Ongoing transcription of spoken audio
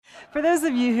For those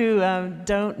of you who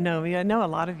don't know me, I know a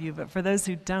lot of you, but for those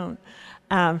who don't,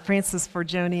 Francis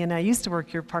Forgione and I used to work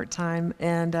here part-time,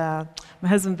 and my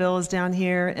husband Bill is down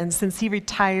here, and since he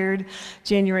retired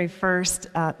January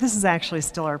 1st, this is actually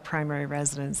still our primary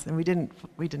residence, and we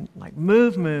didn't like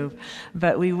move,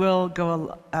 but we will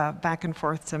go back and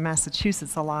forth to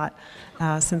Massachusetts a lot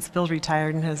since Bill's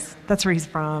retired, and that's where he's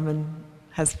from, and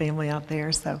has family out there.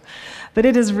 But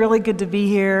it is really good to be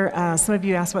here. Some of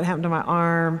you asked what happened to my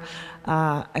arm.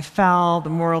 I fell. The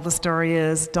moral of the story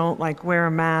is don't wear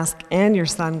a mask and your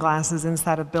sunglasses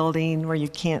inside a building where you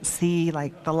can't see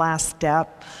the last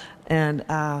step. And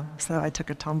so I took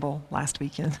a tumble last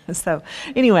weekend. So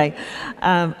anyway,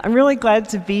 I'm really glad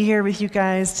to be here with you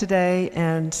guys today.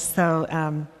 And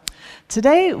so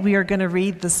today we are going to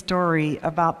read the story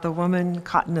about the woman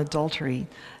caught in adultery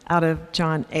out of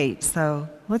John 8. So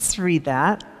let's read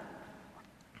that.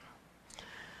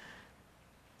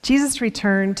 Jesus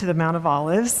returned to the Mount of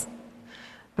Olives,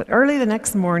 but early the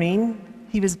next morning,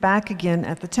 he was back again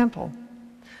at the temple.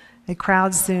 A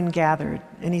crowd soon gathered,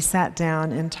 and he sat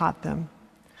down and taught them.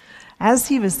 As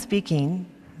he was speaking,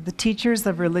 the teachers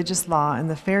of religious law and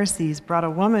the Pharisees brought a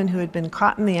woman who had been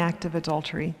caught in the act of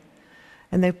adultery,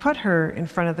 and they put her in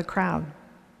front of the crowd.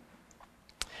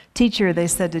 "Teacher," they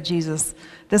said to Jesus,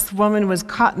 "this woman was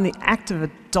caught in the act of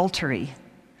adultery.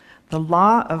 The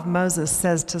law of Moses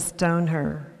says to stone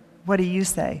her. What do you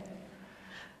say?"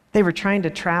 They were trying to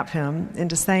trap him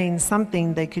into saying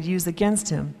something they could use against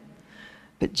him.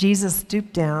 But Jesus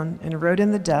stooped down and wrote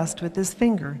in the dust with his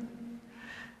finger.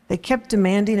 They kept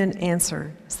demanding an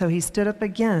answer, so he stood up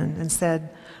again and said,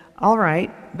 "All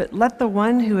right, but let the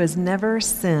one who has never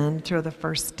sinned throw the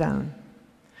first stone."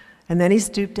 And then he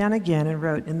stooped down again and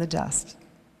wrote in the dust.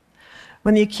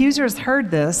 When the accusers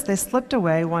heard this, they slipped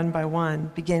away one by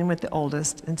one, beginning with the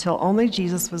oldest, until only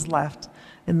Jesus was left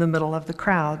in the middle of the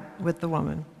crowd with the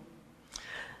woman.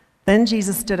 Then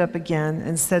Jesus stood up again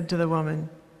and said to the woman,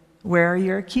 "Where are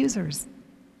your accusers?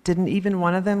 Didn't even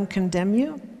one of them condemn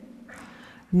you?"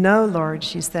 "No, Lord,"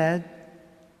 she said.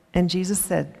 And Jesus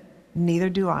said, "Neither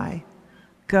do I.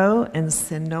 Go and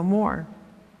sin no more."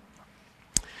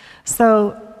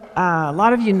 So a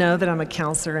lot of you know that I'm a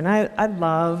counselor, and I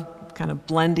love kind of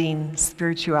blending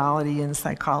spirituality and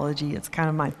psychology. It's kind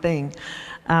of my thing.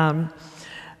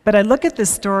 But I look at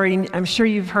this story, and I'm sure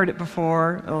you've heard it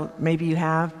before, or maybe you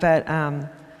have, but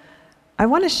I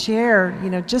want to share,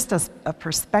 just a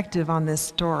perspective on this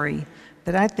story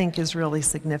that I think is really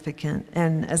significant.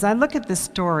 And as I look at this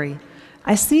story,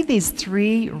 I see these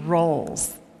three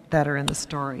roles that are in the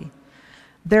story.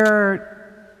 There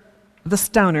are the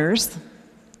stoners.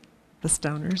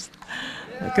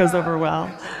 That goes over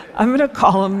well. I'm going to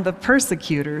call them the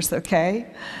persecutors, okay?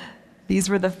 These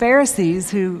were the Pharisees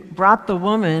who brought the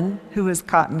woman who was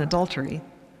caught in adultery,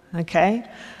 okay?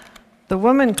 The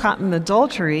woman caught in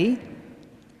adultery,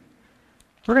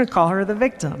 we're going to call her the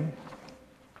victim,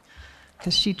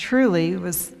 because she truly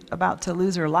was about to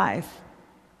lose her life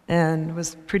and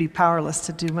was pretty powerless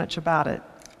to do much about it.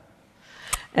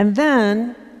 And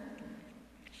then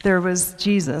there was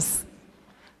Jesus,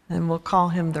 and we'll call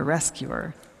him the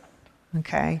rescuer,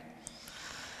 okay?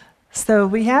 So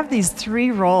we have these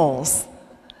three roles,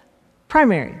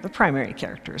 the primary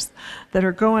characters that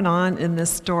are going on in this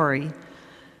story.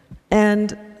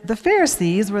 And the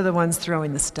Pharisees were the ones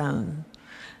throwing the stone.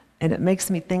 And it makes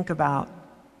me think about,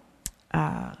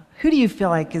 who do you feel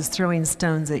like is throwing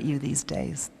stones at you these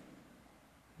days?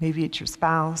 Maybe it's your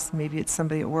spouse, maybe it's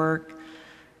somebody at work,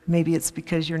 maybe it's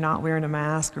because you're not wearing a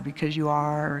mask, or because you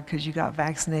are, or because you got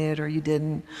vaccinated or you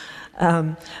didn't.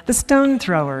 The stone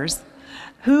throwers,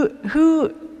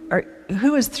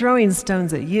 who is throwing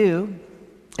stones at you,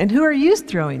 and who are you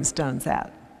throwing stones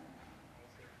at?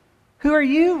 Who are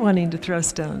you wanting to throw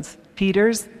stones?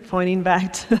 Peter's pointing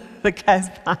back to the guys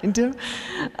behind him.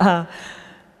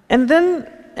 And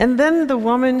then the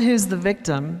woman who's the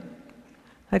victim,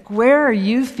 where are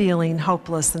you feeling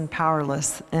hopeless and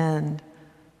powerless and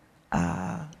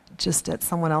just at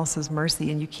someone else's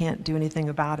mercy, and you can't do anything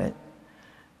about it?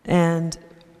 And,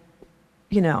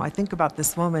 I think about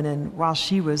this woman, and while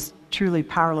she was truly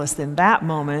powerless in that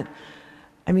moment,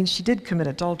 she did commit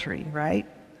adultery, right?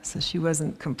 So she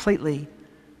wasn't completely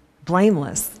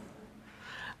blameless.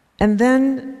 And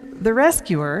then the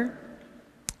rescuer,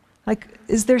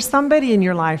 is there somebody in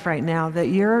your life right now that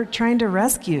you're trying to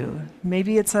rescue?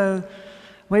 Maybe it's a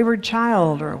wayward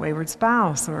child or a wayward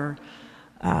spouse, or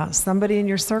somebody in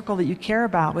your circle that you care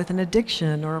about with an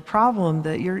addiction or a problem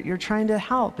that you're trying to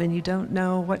help and you don't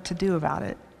know what to do about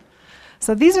it.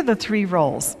 So these are the three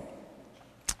roles.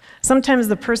 Sometimes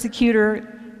the persecutor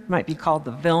might be called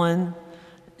the villain,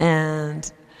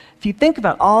 and If you think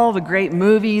about all the great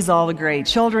movies, all the great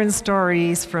children's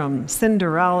stories, from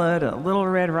Cinderella to Little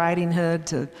Red Riding Hood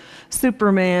to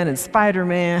Superman and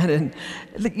Spider-Man,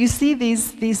 and you see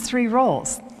these three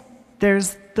roles.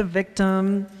 There's the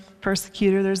victim,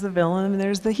 persecutor, there's the villain, and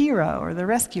there's the hero or the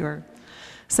rescuer.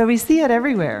 So we see it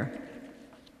everywhere.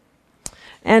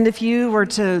 And if you were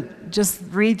to just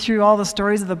read through all the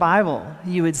stories of the Bible,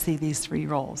 you would see these three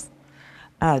roles.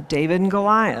 David and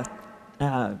Goliath,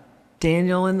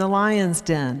 Daniel in the lion's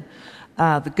den,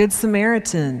 the Good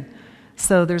Samaritan.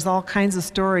 So there's all kinds of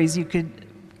stories. You could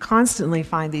constantly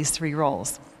find these three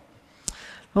roles.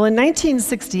 Well, in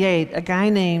 1968, a guy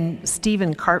named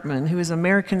Stephen Cartman, who is an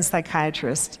American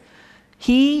psychiatrist,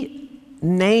 he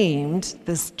named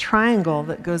this triangle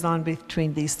that goes on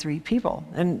between these three people.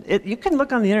 And you can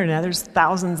look on the internet. There's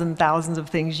thousands and thousands of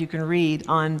things you can read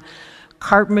on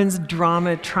Cartman's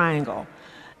drama triangle.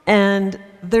 And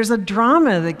there's a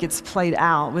drama that gets played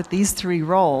out with these three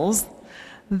roles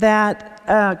that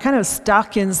kind of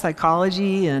stuck in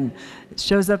psychology, and it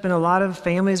shows up in a lot of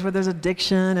families where there's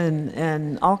addiction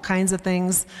and all kinds of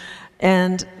things.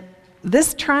 And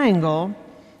this triangle,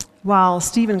 while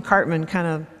Stephen Cartman kind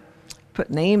of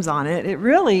put names on it, it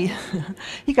really,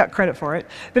 he got credit for it,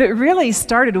 but it really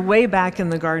started way back in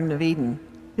the Garden of Eden.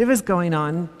 It was going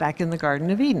on back in the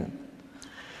Garden of Eden.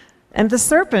 And the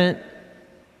serpent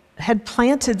had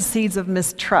planted seeds of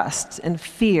mistrust and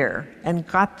fear and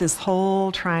got this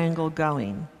whole triangle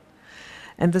going.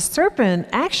 And the serpent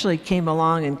actually came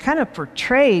along and kind of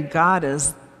portrayed God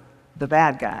as the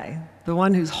bad guy, the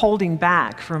one who's holding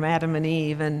back from Adam and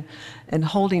Eve and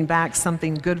holding back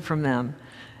something good from them.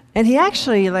 And he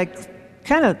actually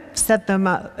kind of set them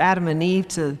up, Adam and Eve,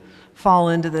 to fall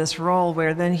into this role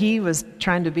where then he was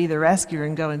trying to be the rescuer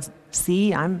and go and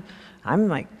see, I'm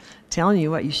like telling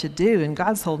you what you should do, and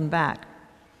God's holding back.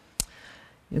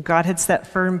 God had set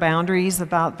firm boundaries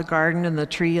about the garden and the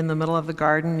tree in the middle of the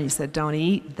garden. He said, don't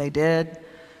eat. They did.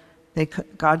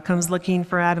 God comes looking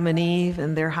for Adam and Eve,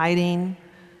 and they're hiding.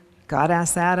 God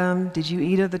asks Adam, did you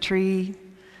eat of the tree?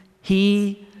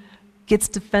 He gets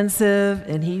defensive,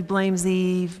 and he blames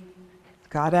Eve.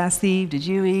 God asks Eve, did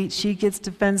you eat? She gets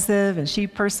defensive, and she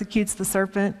persecutes the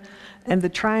serpent, and the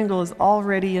triangle is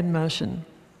already in motion.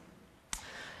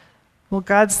 Well,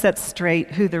 God sets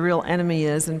straight who the real enemy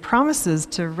is and promises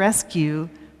to rescue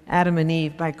Adam and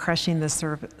Eve by crushing the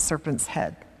serpent's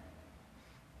head.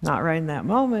 Not right in that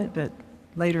moment, but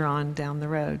later on down the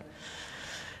road.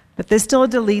 But they still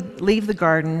had to leave the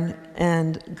garden,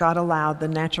 and God allowed the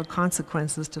natural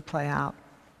consequences to play out.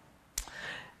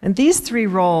 And these three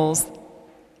roles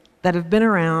that have been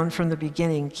around from the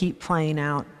beginning keep playing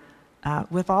out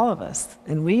with all of us.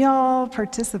 And we all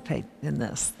participate in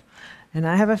this. And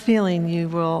I have a feeling you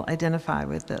will identify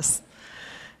with this.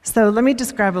 So let me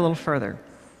describe a little further.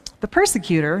 The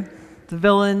persecutor, the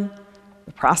villain,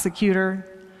 the prosecutor,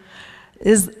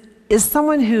 is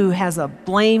someone who has a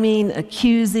blaming,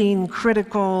 accusing,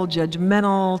 critical,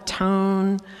 judgmental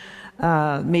tone,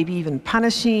 maybe even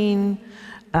punishing.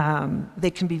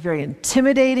 They can be very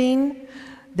intimidating.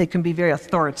 They can be very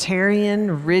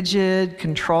authoritarian, rigid,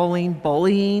 controlling,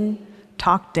 bullying,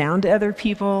 talk down to other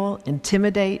people,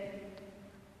 intimidate,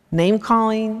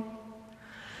 name-calling.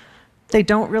 They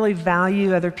don't really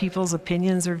value other people's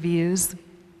opinions or views.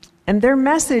 And their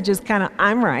message is kind of,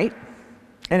 I'm right,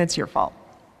 and it's your fault.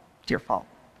 It's your fault.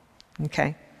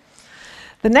 Okay?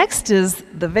 The next is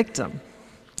the victim.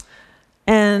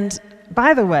 And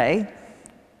by the way,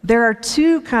 there are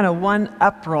two kind of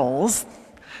one-up roles,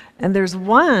 and there's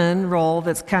one role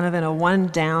that's kind of in a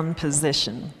one-down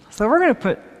position. So we're going to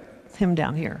put him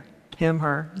down here. Him,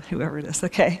 her, whoever it is,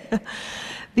 okay?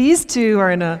 These two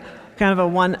are in a kind of a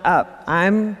one-up.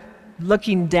 I'm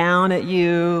looking down at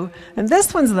you, and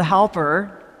this one's the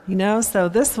helper, so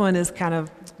this one is kind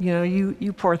of,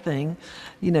 you poor thing,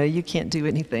 you can't do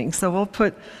anything. So we'll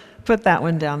put that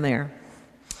one down there.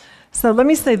 So let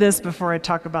me say this before I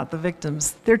talk about the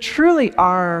victims. There truly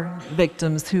are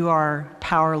victims who are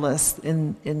powerless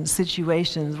in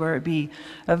situations where it be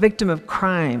a victim of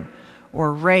crime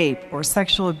or rape or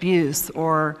sexual abuse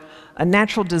or a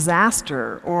natural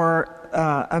disaster or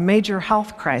a major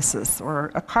health crisis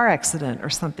or a car accident or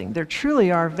something. There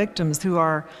truly are victims who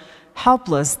are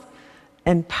helpless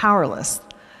and powerless.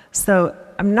 So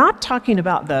I'm not talking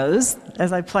about those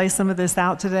as I play some of this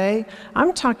out today.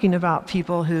 I'm talking about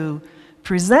people who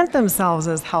present themselves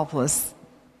as helpless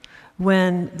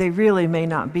when they really may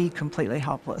not be completely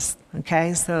helpless.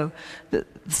 Okay, so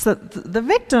the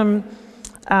victim,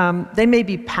 they may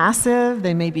be passive,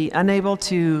 they may be unable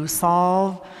to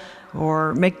solve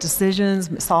or make decisions,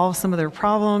 solve some of their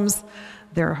problems.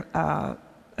 They're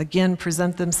again,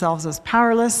 present themselves as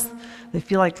powerless. They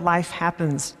feel like life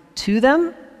happens to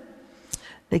them.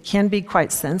 They can be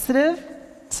quite sensitive.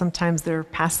 Sometimes they're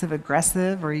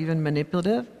passive-aggressive or even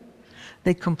manipulative.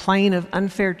 They complain of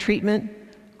unfair treatment,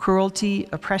 cruelty,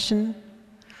 oppression,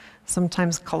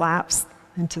 sometimes collapse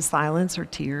into silence or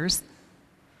tears.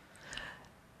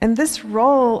 And this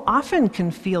role often can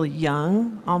feel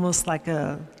young, almost like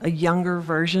a younger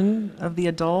version of the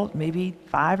adult, maybe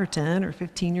 5 or 10 or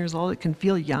 15 years old. It can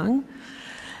feel young.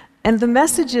 And the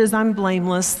message is, I'm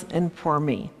blameless and poor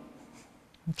me.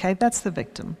 Okay, that's the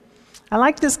victim. I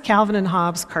like this Calvin and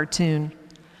Hobbes cartoon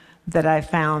that I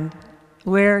found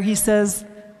where he says,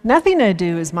 nothing I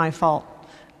do is my fault.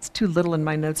 It's too little in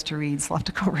my notes to read, so I'll have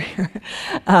to go over here.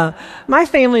 My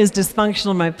family is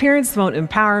dysfunctional. My parents won't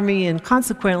empower me, and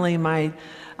consequently,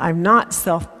 I'm not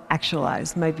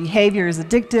self-actualized. My behavior is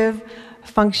addictive,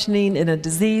 functioning in a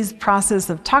diseased process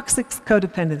of toxic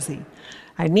codependency.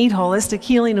 I need holistic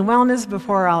healing and wellness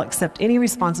before I'll accept any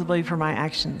responsibility for my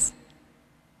actions.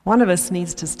 One of us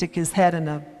needs to stick his head in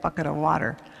a bucket of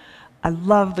water. I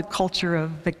love the culture of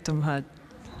victimhood.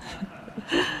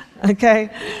 Okay?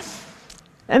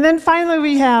 And then finally,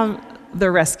 we have the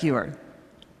rescuer.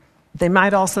 They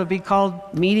might also be called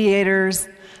mediators.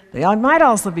 They might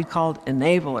also be called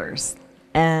enablers.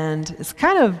 And it's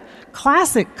kind of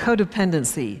classic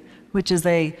codependency, which is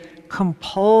a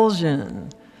compulsion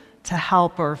to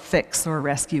help or fix or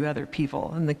rescue other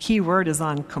people. And the key word is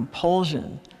on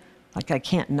compulsion. Like I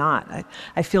can't not.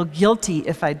 I feel guilty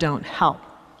if I don't help.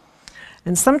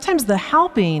 And sometimes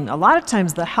a lot of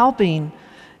times the helping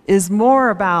is more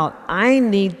about, I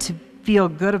need to feel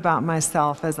good about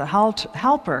myself as a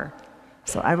helper.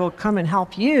 So I will come and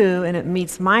help you, and it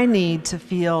meets my need to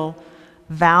feel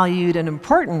valued and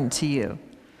important to you.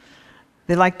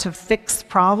 They like to fix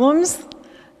problems,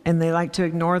 and they like to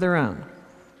ignore their own.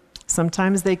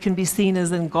 Sometimes they can be seen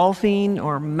as engulfing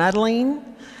or meddling,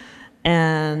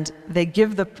 and they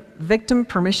give the victim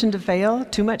permission to fail,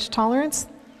 too much tolerance.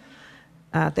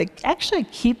 They actually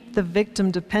keep the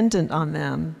victim dependent on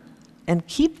them and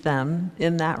keep them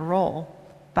in that role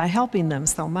by helping them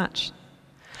so much.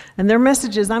 And their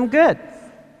message is, I'm good.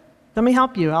 Let me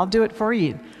help you. I'll do it for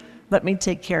you. Let me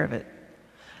take care of it.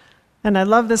 And I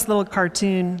love this little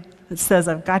cartoon that says,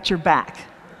 I've got your back.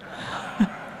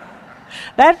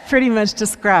 That pretty much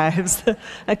describes,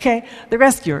 okay, the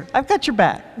rescuer. I've got your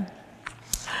back.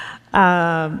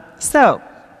 So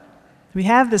we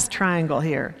have this triangle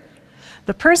here.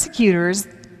 The persecutors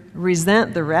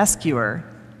resent the rescuer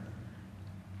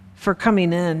for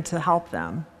coming in to help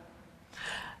them.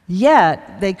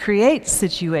 Yet, they create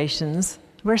situations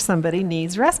where somebody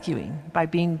needs rescuing by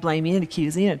being blaming and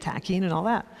accusing and attacking and all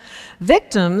that.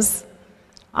 Victims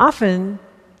often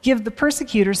give the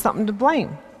persecutor something to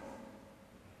blame.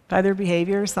 By their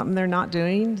behavior, something they're not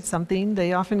doing,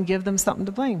 they often give them something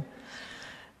to blame.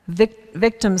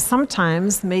 Victims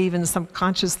sometimes may even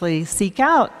subconsciously seek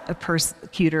out a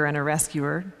persecutor and a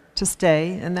rescuer to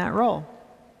stay in that role.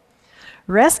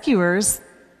 Rescuers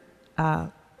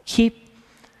keep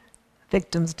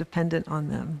victims dependent on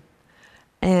them,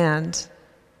 and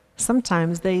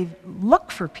sometimes they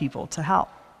look for people to help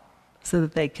so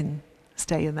that they can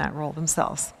stay in that role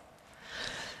themselves.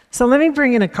 So let me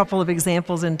bring in a couple of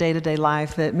examples in day-to-day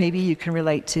life that maybe you can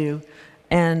relate to,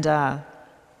 and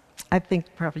I think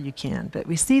probably you can, but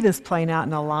we see this playing out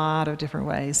in a lot of different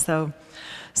ways. So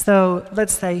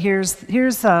let's say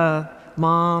here's a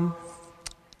mom,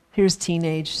 here's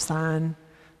teenage son,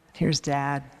 here's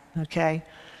dad, okay?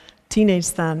 Teenage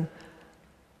son,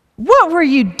 what were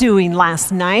you doing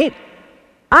last night?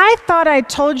 I thought I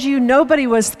told you nobody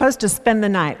was supposed to spend the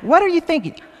night. What are you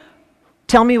thinking?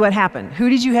 Tell me what happened. Who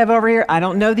did you have over here? I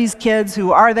don't know these kids.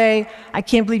 Who are they? I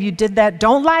can't believe you did that.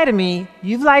 Don't lie to me.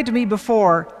 You've lied to me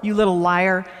before, you little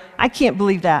liar. I can't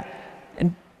believe that.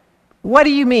 And what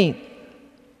do you mean?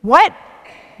 What?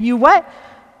 You what?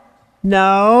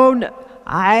 No.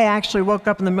 I actually woke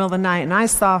up in the middle of the night and I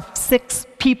saw 6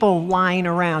 people lying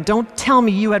around. Don't tell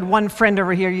me you had one friend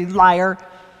over here, you liar.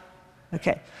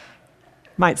 Okay.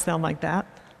 Might sound like that.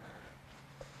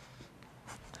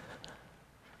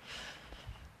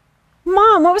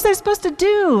 Mom, what was I supposed to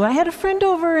do? I had a friend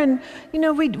over and, we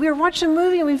were watching a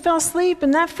movie and we fell asleep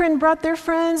and that friend brought their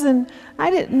friends and I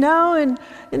didn't know and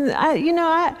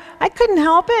I couldn't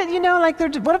help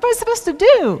it, what am I supposed to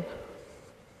do?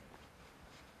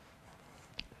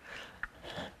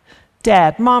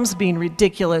 Dad, Mom's being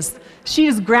ridiculous. She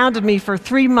has grounded me for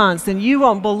 3 months and you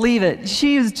won't believe it.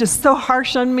 She is just so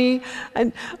harsh on me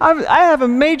and I have a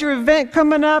major event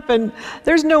coming up and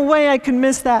there's no way I can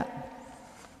miss that.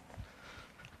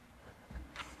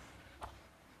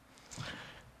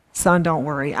 Son, don't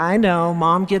worry. I know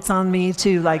mom gets on me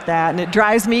too like that, and it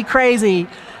drives me crazy.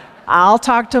 I'll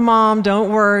talk to mom,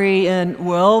 don't worry, and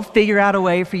we'll figure out a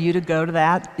way for you to go to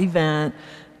that event.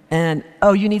 And,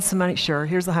 oh, you need some money? Sure,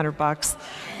 here's $100.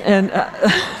 And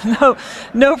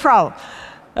no problem.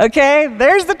 Okay,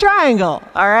 there's the triangle,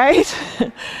 all right?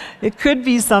 It could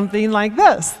be something like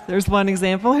this. There's one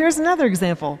example. Here's another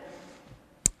example.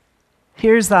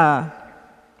 Here's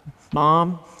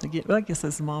mom. Again, well, I guess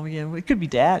this is mom again. It could be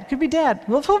dad. It could be dad.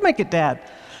 We'll make it dad.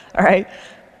 All right,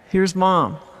 here's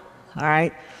mom. All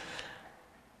right.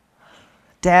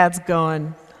 Dad's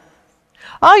going,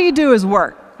 all you do is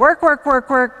work, work, work, work,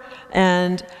 work,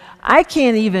 and I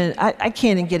can't even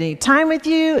get any time with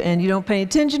you, and you don't pay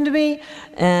attention to me,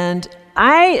 and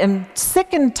I am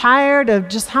sick and tired of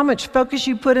just how much focus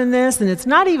you put in this, and it's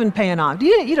not even paying off.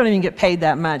 You don't even get paid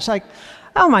that much. Like,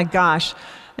 oh my gosh.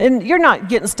 And you're not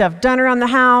getting stuff done around the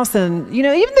house, and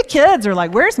even the kids are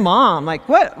like, where's mom? Like,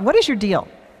 what is your deal?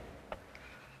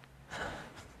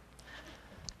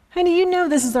 Honey,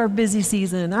 this is our busy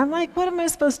season. I'm like, what am I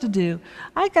supposed to do?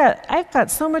 I've got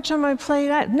so much on my plate.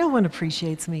 No one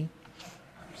appreciates me.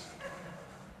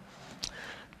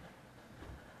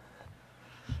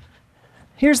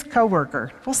 Here's a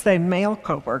coworker. We'll say male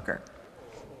coworker.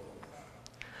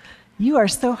 You are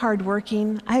so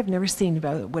hardworking. I have never seen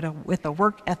you with a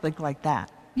work ethic like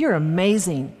that. You're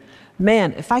amazing.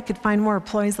 Man, if I could find more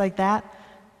employees like that.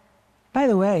 By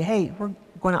the way, hey, we're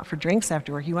going out for drinks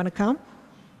after work. You want to come?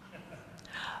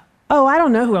 Oh, I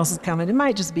don't know who else is coming. It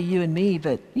might just be you and me,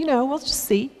 but, we'll just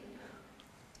see.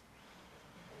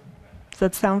 Does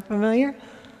that sound familiar?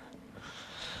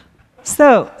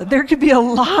 So there could be a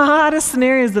lot of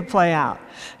scenarios that play out.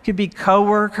 It could be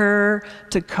coworker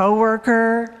to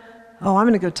coworker. Oh, I'm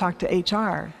going to go talk to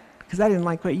HR because I didn't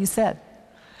like what you said.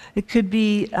 It could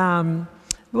be,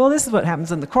 this is what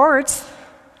happens in the courts.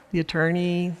 The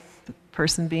attorney, the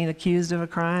person being accused of a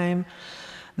crime,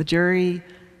 the jury,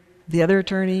 the other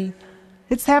attorney.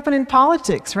 It's happening in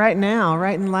politics right now,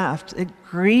 right and left. It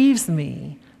grieves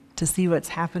me to see what's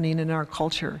happening in our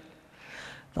culture.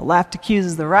 The left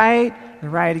accuses the right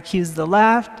accuses the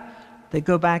left. They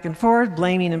go back and forth,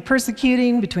 blaming and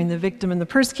persecuting between the victim and the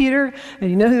persecutor. And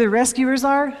you know who the rescuers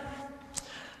are?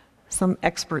 Some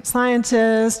expert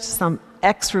scientist, some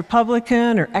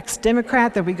ex-Republican or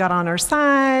ex-Democrat that we got on our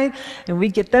side, and we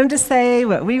get them to say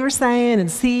what we were saying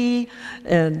and see,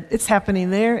 and it's happening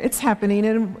there. It's happening,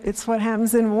 and it's what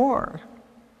happens in war.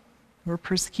 We're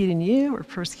persecuting you, we're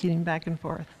persecuting back and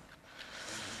forth.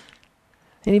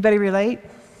 Anybody relate?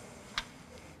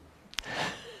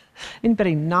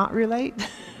 Anybody not relate?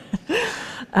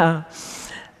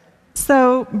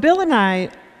 So Bill and I,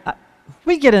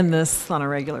 we get in this on a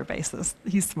regular basis.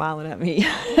 He's smiling at me.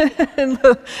 In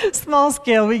the small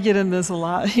scale, we get in this a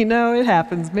lot. It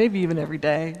happens, maybe even every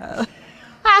day.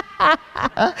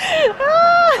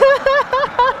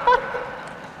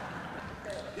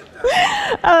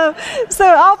 So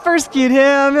I'll persecute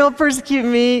him, he'll persecute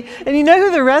me. And you know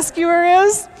who the rescuer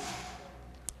is?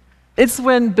 It's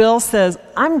when Bill says,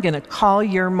 I'm going to call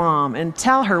your mom and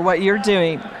tell her what you're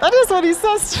doing. That is what he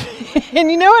says to me.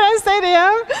 And you know what I say to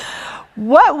him?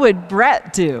 What would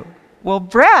Brett do? Well,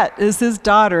 Brett is his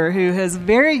daughter who has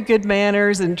very good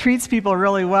manners and treats people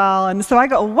really well. And so I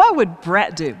go, what would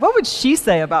Brett do? What would she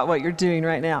say about what you're doing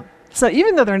right now? So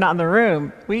even though they're not in the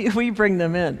room, we bring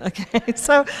them in, okay?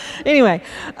 So anyway,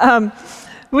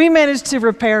 we managed to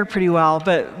repair pretty well,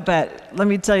 but let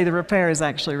me tell you, the repair is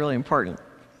actually really important.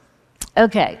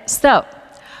 Okay, so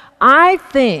I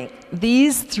think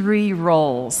these three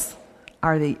roles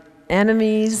are the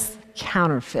enemy's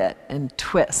counterfeit and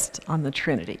twist on the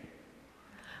Trinity.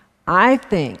 I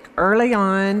think early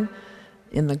on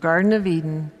in the Garden of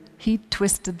Eden, he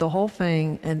twisted the whole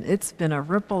thing, and it's been a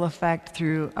ripple effect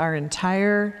through our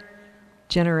entire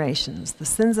generations. The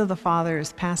sins of the father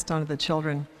is passed on to the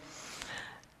children.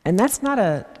 And that's not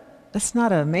a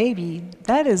maybe,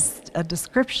 that is a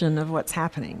description of what's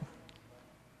happening.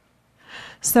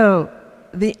 So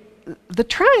the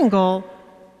triangle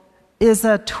is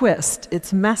a twist.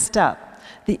 It's messed up.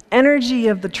 The energy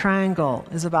of the triangle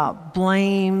is about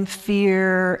blame,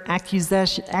 fear,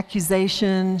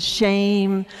 accusation,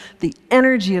 shame. The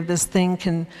energy of this thing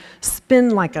can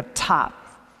spin like a top,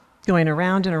 going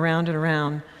around and around and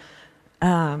around.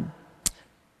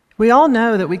 We all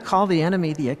know that we call the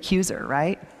enemy the accuser,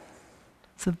 right?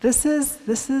 So this is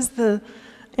the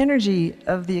energy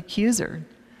of the accuser.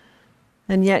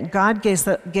 And yet God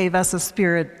gave us a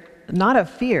spirit, not of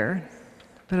fear,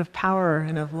 but of power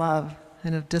and of love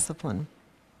and of discipline.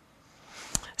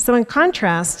 So in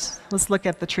contrast, let's look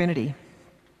at the Trinity.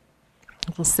 A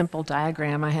little simple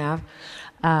diagram I have.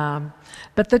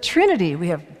 But the Trinity, we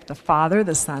have the Father,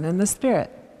 the Son, and the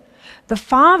Spirit. The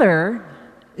Father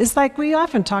is like we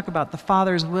often talk about the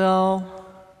Father's will.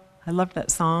 I love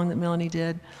that song that Melanie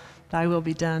did, Thy Will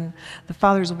Be Done, the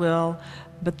Father's will.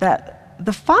 But that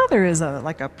the Father is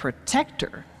like a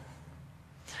protector.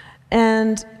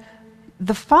 And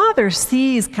the Father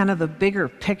sees kind of the bigger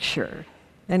picture.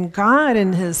 And God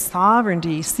in his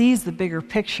sovereignty sees the bigger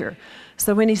picture.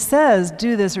 So when he says,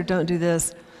 do this or don't do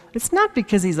this, it's not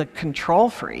because he's a control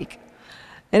freak.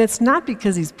 And it's not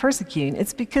because he's persecuting.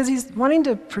 It's because he's wanting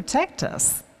to protect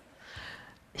us.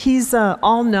 He's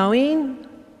all-knowing,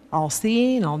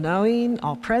 all-seeing, all-knowing,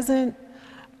 all-present,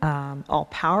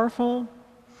 all-powerful.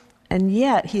 And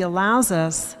yet he allows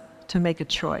us to make a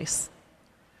choice.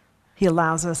 He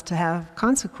allows us to have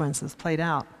consequences played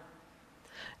out.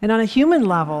 And on a human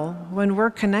level, when we're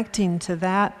connecting to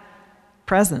that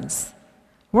presence,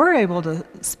 we're able to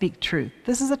speak truth.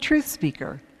 This is a truth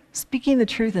speaker, speaking the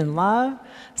truth in love,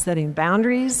 setting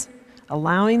boundaries,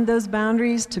 allowing those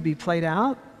boundaries to be played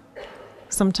out,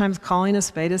 sometimes calling a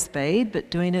spade,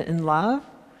 but doing it in love,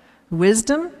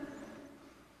 wisdom,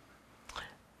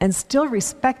 and still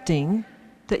respecting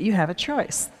that you have a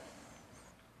choice.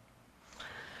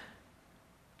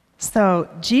 So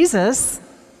Jesus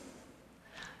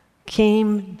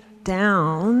came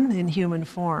down in human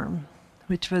form,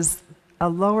 which was a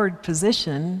lowered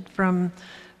position from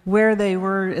where they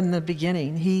were in the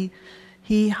beginning.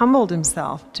 He humbled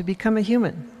himself to become a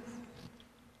human.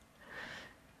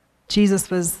 Jesus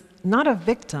was not a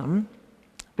victim,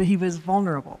 but he was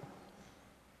vulnerable.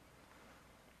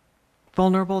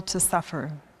 Vulnerable to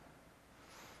suffer.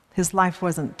 His life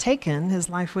wasn't taken, his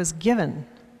life was given.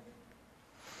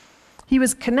 He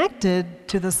was connected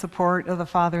to the support of the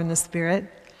Father and the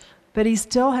Spirit, but he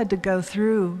still had to go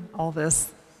through all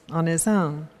this on his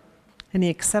own, and he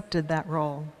accepted that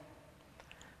role.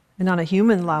 And on a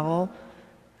human level,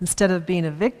 instead of being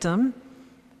a victim,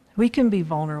 we can be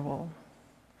vulnerable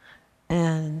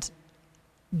and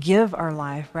give our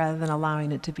life rather than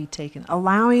allowing it to be taken,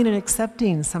 allowing and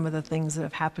accepting some of the things that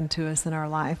have happened to us in our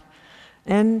life,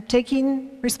 and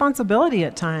taking responsibility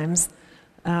at times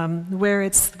where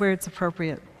it's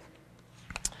appropriate.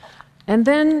 And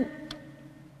then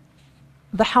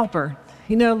the helper.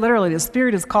 You know, literally, the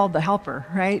Spirit is called the helper,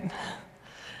 right?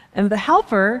 And the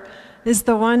helper is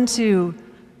the one to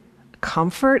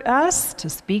comfort us, to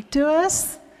speak to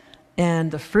us, and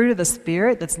the fruit of the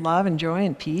Spirit, that's love and joy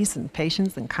and peace and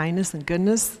patience and kindness and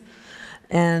goodness.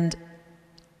 And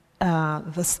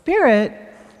the Spirit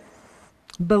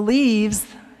believes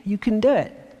you can do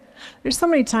it. There's so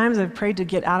many times I've prayed to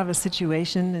get out of a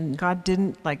situation and God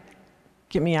didn't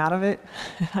get me out of it.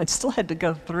 I still had to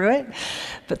go through it.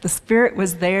 But the Spirit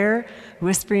was there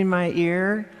whispering in my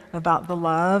ear about the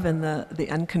love and the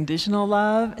unconditional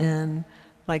love, and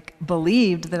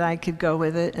believed that I could go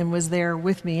with it and was there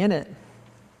with me in it.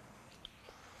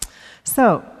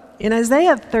 So in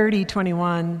Isaiah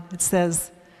 30:21, it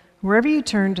says, wherever you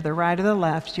turn to the right or the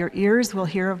left, your ears will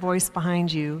hear a voice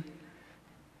behind you.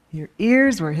 Your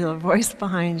ears will hear a voice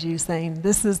behind you saying,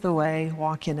 this is the way,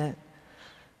 walk in it.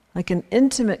 Like an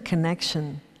intimate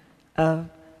connection of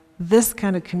this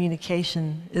kind of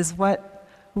communication is what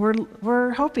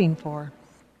we're hoping for.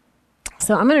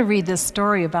 So I'm going to read this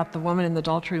story about the woman in the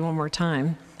adultery one more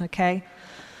time, okay?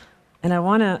 And I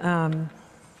want to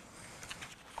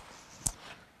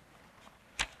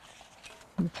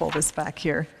let me pull this back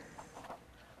here.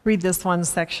 Read this one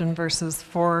section, verses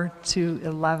 4 to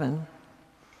 11.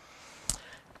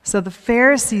 So the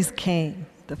Pharisees came,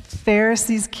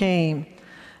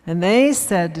 and they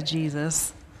said to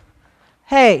Jesus,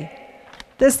 hey,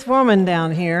 this woman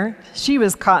down here, she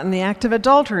was caught in the act of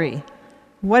adultery.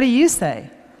 What do you say?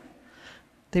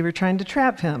 They were trying to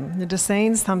trap him into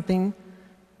saying something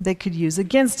they could use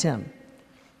against him.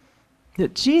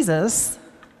 That Jesus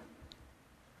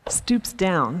stoops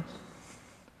down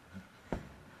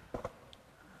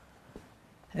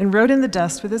and wrote in the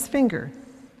dust with his finger.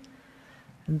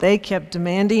 And they kept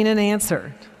demanding an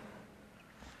answer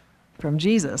from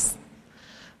Jesus.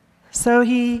 So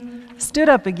he stood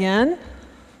up again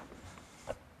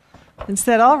and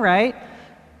said, all right,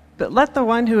 but let the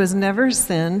one who has never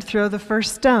sinned throw the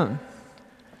first stone.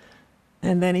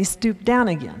 And then he stooped down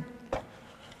again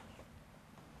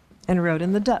and wrote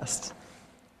in the dust.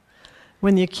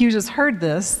 When the accusers heard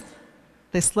this,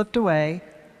 they slipped away,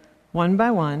 one by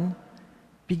one,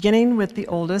 beginning with the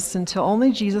oldest, until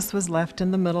only Jesus was left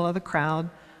in the middle of the crowd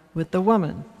with the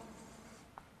woman.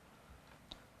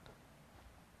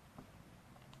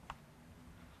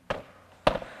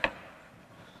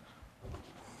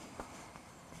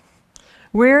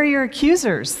 Where are your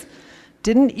accusers?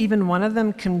 Didn't even one of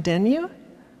them condemn you?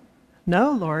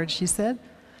 No, Lord, she said.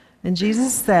 And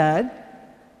Jesus said,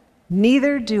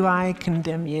 neither do I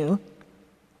condemn you.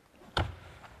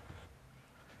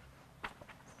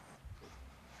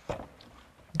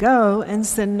 Go and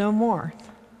sin no more.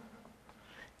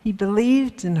 He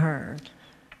believed in her.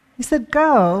 He said,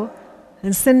 go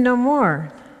and sin no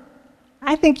more.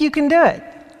 I think you can do it.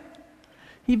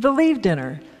 He believed in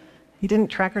her. He didn't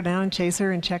track her down and chase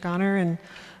her and check on her and,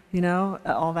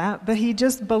 all that, but he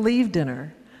just believed in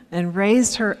her and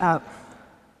raised her up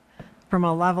from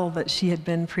a level that she had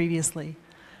been previously.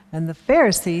 And the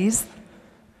Pharisees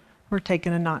were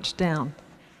taken a notch down.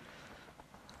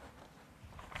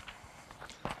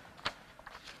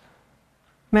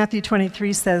 Matthew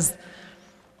 23 says,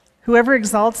 whoever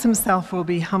exalts himself will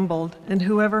be humbled, and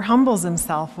whoever humbles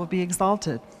himself will be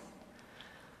exalted.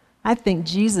 I think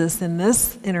Jesus, in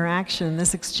this interaction,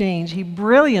 this exchange, he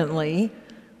brilliantly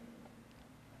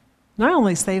not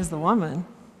only saves the woman,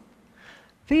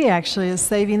 but he actually is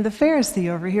saving the Pharisee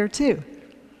over here too,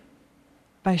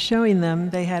 by showing them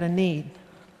they had a need.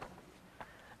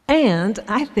 And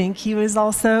I think he was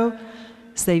also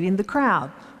saving the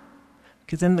crowd,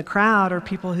 because in the crowd are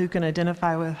people who can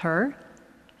identify with her,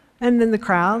 and in the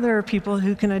crowd there are people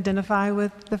who can identify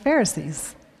with the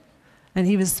Pharisees. And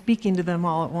he was speaking to them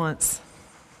all at once.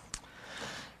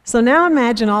 So now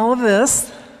imagine all of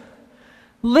this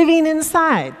living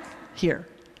inside here.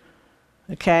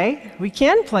 Okay? We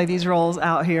can play these roles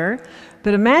out here,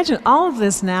 but imagine all of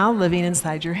this now living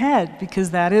inside your head,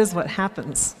 because that is what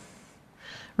happens.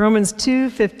 Romans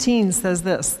 2:15 says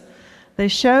this, they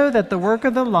show that the work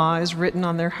of the law is written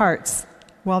on their hearts,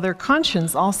 while their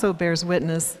conscience also bears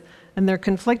witness, and their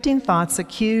conflicting thoughts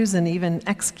accuse and even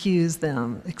excuse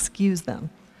them.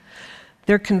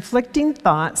 Their conflicting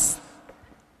thoughts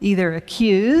either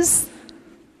accuse,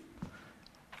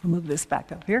 I'll move this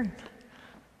back up here,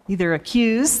 either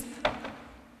accuse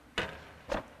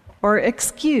or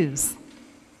excuse.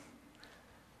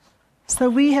 So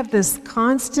we have this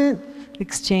constant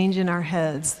exchange in our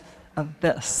heads of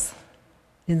this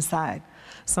inside.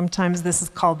 Sometimes this is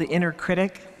called the inner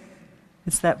critic.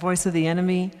 It's that voice of the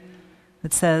enemy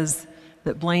that says,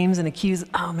 that blames and accuses,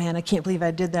 oh man, I can't believe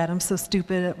I did that. I'm so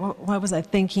stupid. What was I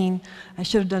thinking? I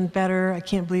should have done better. I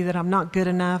can't believe that I'm not good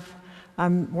enough.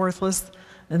 I'm worthless.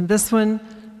 And this one,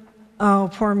 oh,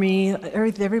 poor me.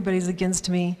 Everybody's against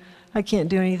me. I can't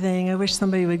do anything. I wish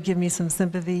somebody would give me some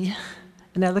sympathy.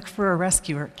 And I look for a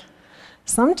rescuer.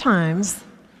 Sometimes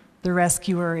the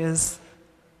rescuer is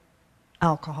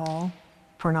alcohol,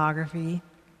 pornography,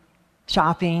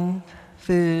 shopping,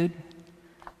 food,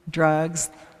 drugs,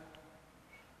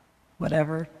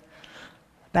 whatever,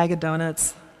 bag of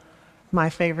donuts, my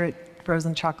favorite,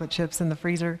 frozen chocolate chips in the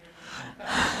freezer.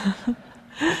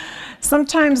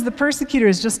 Sometimes the persecutor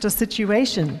is just a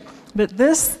situation, but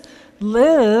this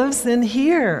lives in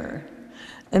here.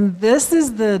 And this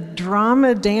is the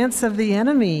drama dance of the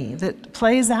enemy that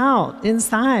plays out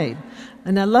inside.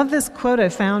 And I love this quote I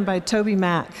found by Toby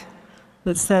Mack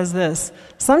that says this,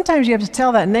 sometimes you have to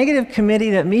tell that negative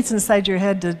committee that meets inside your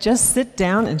head to just sit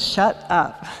down and shut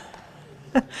up.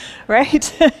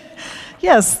 Right?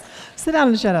 Yes, sit down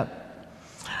and shut up.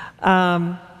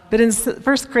 But in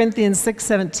 1 Corinthians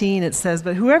 6:17 it says,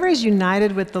 but whoever is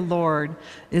united with the Lord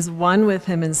is one with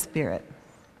him in spirit.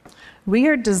 We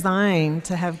are designed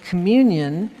to have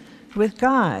communion with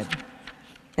God.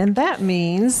 And that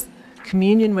means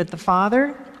communion with the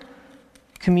Father,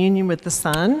 communion with the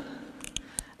Son,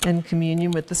 and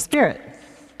communion with the Spirit.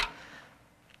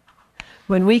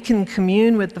 When we can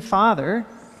commune with the Father,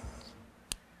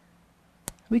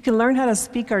 we can learn how to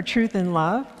speak our truth in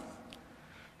love,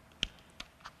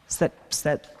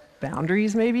 set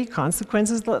boundaries maybe,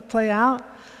 consequences that play out,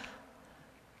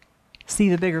 see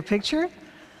the bigger picture.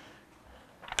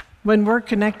 When we're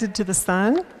connected to the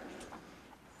Son,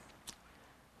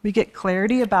 we get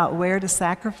clarity about where to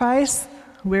sacrifice,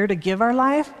 where to give our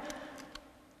life,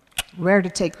 where to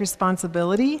take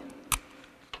responsibility.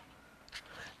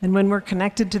 And when we're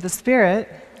connected to the Spirit,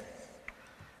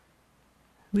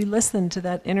 we listen to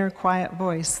that inner quiet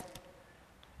voice.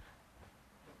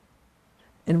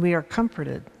 And we are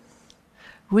comforted.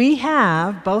 We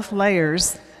have both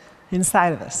layers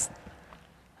inside of us,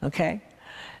 okay?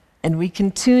 And we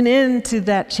can tune into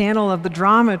that channel of the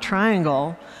drama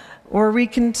triangle, or we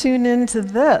can tune into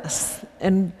this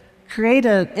and create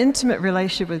an intimate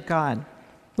relationship with God.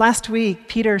 Last week,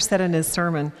 Peter said in his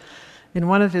sermon, in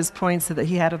one of his points that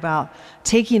he had about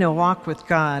taking a walk with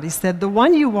God, he said, the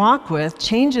one you walk with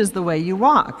changes the way you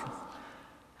walk.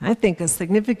 I think a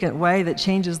significant way that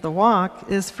changes the walk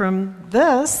is from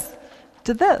this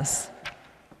to this.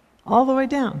 all the way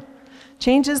down.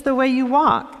 Changes the way you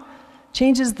walk,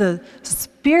 changes the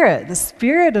spirit. The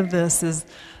spirit of this is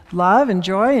love and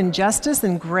joy and justice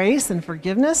and grace and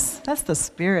forgiveness. That's the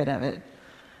spirit of it.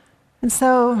 And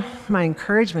so my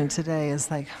encouragement today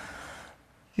is like,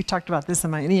 we talked about this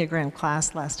in my Enneagram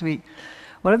class last week.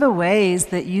 What are the ways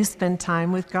that you spend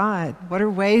time with God? What are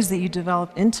ways that you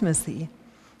develop intimacy?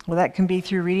 Well, that can be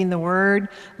through reading the Word,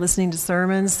 listening to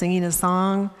sermons, singing a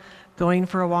song, going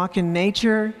for a walk in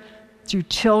nature, through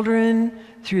children,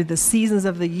 through the seasons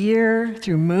of the year,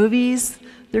 through movies.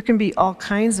 There can be all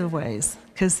kinds of ways,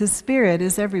 because His Spirit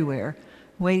is everywhere,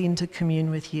 waiting to commune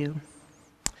with you.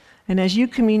 And as you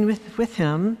commune with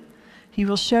Him, He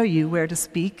will show you where to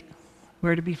speak,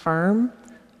 where to be firm,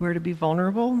 where to be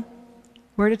vulnerable,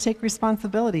 where to take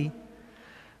responsibility,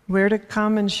 where to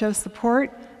come and show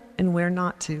support, and where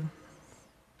not to.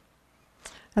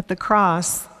 At the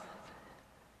cross,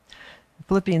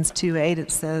 Philippians 2:8, it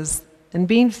says, "And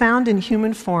being found in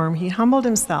human form, He humbled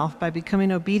Himself by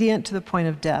becoming obedient to the point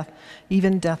of death,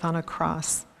 even death on a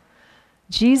cross."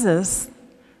 Jesus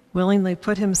willingly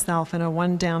put Himself in a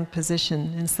one-down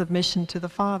position in submission to the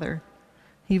Father.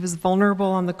 He was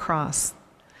vulnerable on the cross.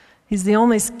 He's the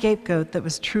only scapegoat that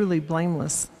was truly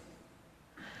blameless.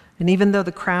 And even though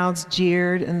the crowds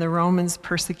jeered and the Romans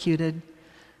persecuted,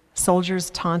 soldiers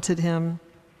taunted Him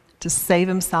to save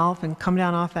Himself and come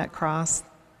down off that cross,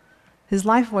 His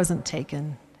life wasn't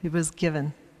taken, it was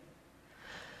given.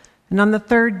 And on the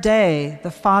third day,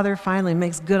 the Father finally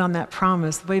makes good on that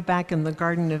promise way back in the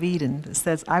Garden of Eden that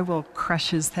says, "I will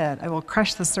crush his head. I will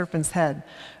crush the serpent's head,"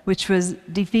 which was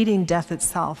defeating death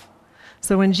itself.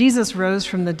 So when Jesus rose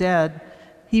from the dead,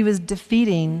 He was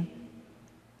defeating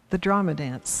the drama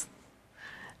dance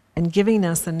and giving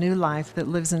us a new life that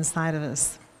lives inside of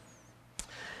us.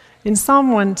 In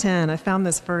Psalm 110, I found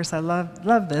this verse. I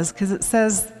love this because it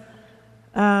says,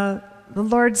 the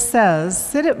Lord says,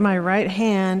 "Sit at my right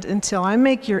hand until I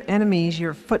make your enemies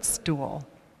your footstool."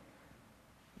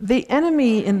 The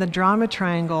enemy in the drama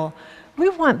triangle, we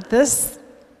want this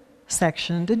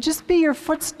section to just be your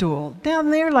footstool. Down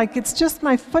there, like it's just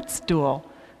my footstool.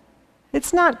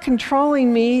 It's not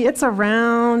controlling me. It's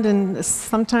around, and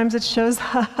sometimes it shows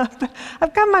up.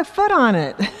 I've got my foot on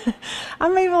it.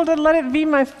 I'm able to let it be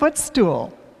my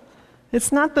footstool.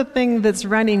 It's not the thing that's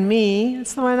running me.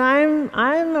 It's when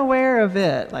I'm aware of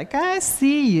it. Like, I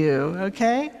see you,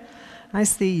 okay? I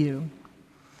see you.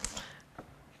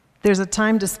 There's a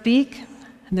time to speak,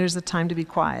 and there's a time to be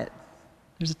quiet.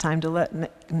 There's a time to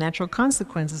let natural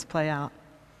consequences play out.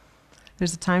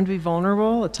 There's a time to be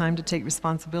vulnerable, a time to take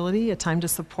responsibility, a time to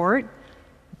support,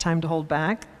 a time to hold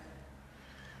back.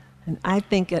 And I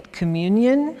think at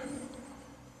communion,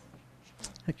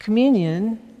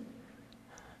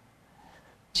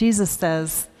 Jesus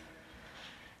says,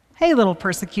 "Hey, little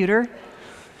persecutor,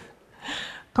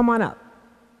 come on up.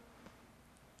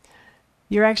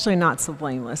 You're actually not so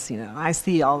blameless, I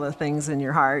see all the things in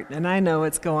your heart, and I know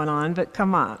what's going on, but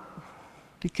come on,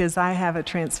 because I have a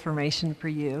transformation for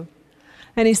you."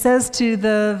 And He says to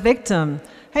the victim,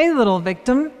 "Hey, little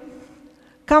victim,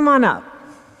 come on up.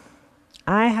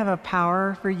 I have a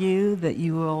power for you that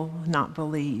you will not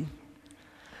believe.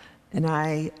 And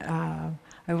I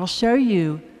will show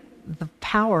you the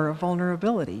power of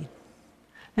vulnerability."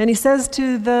 And He says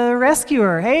to the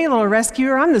rescuer, "Hey, little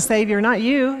rescuer, I'm the Savior, not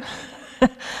you.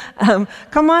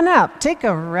 Come on up. Take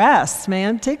a rest,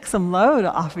 man. Take some load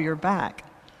off of your back.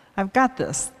 I've got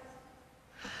this."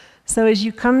 So as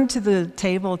you come to the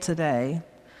table today,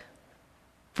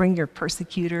 bring your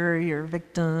persecutor, your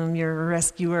victim, your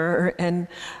rescuer, and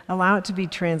allow it to be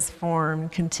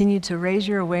transformed. Continue to raise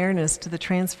your awareness to the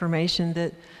transformation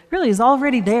that really is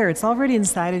already there. It's already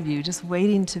inside of you, just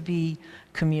waiting to be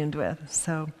communed with.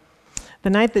 So the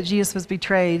night that Jesus was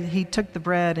betrayed, He took the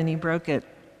bread and He broke it,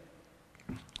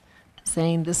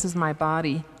 saying, "This is my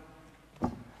body,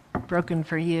 broken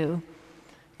for you.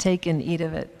 Take and eat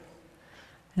of it."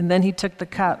 And then He took the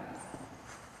cup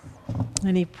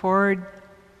and He poured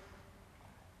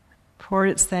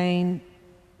it, saying,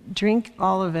 "Drink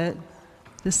all of it.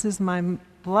 This is my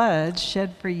blood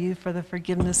shed for you for the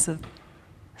forgiveness of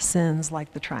sins,"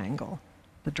 like the triangle,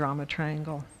 the drama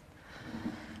triangle.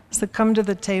 So come to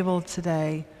the table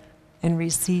today and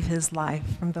receive His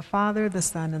life from the Father, the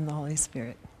Son, and the Holy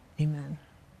Spirit. Amen.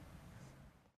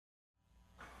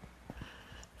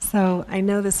 So I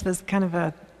know this was kind of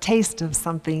a taste of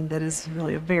something that is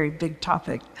really a very big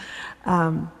topic.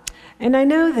 And I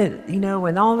know that,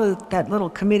 when that little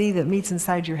committee that meets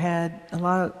inside your head, a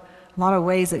lot of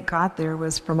ways it got there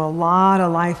was from a lot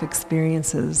of life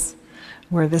experiences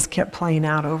where this kept playing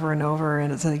out over and over,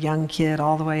 and as a young kid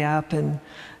all the way up, and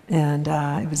And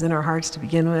it was in our hearts to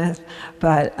begin with,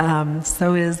 but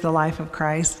so is the life of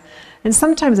Christ. And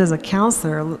sometimes as a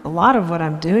counselor, a lot of what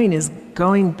I'm doing is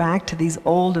going back to these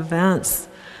old events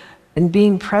and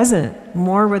being present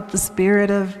more with the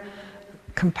spirit of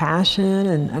compassion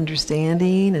and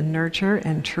understanding and nurture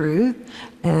and truth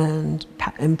and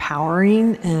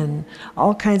empowering and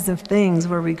all kinds of things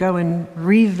where we go and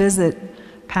revisit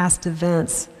past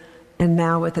events and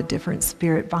now with a different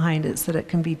spirit behind it so that it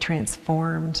can be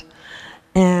transformed.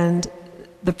 And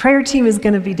the prayer team is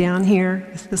going to be down here.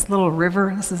 It's this little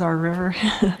river. This is our river,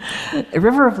 a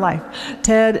river of life.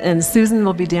 Ted and Susan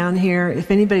will be down here.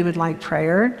 If anybody would like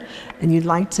prayer and you'd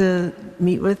like to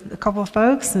meet with a couple of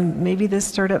folks, and maybe this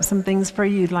stirred up some things for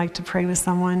you, you'd like to pray with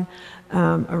someone,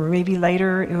 or maybe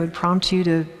later it would prompt you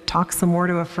to talk some more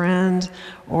to a friend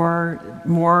or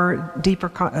more deeper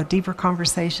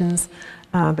conversations.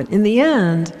 But in the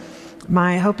end,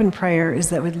 my hope and prayer is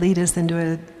that would lead us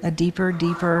into a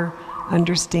deeper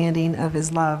understanding of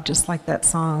his love, just like that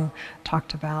song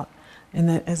talked about. And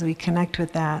that as we connect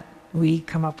with that, we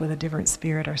come up with a different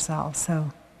spirit ourselves. So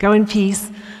go in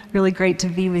peace. Really great to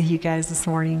be with you guys this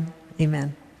morning.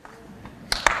 Amen.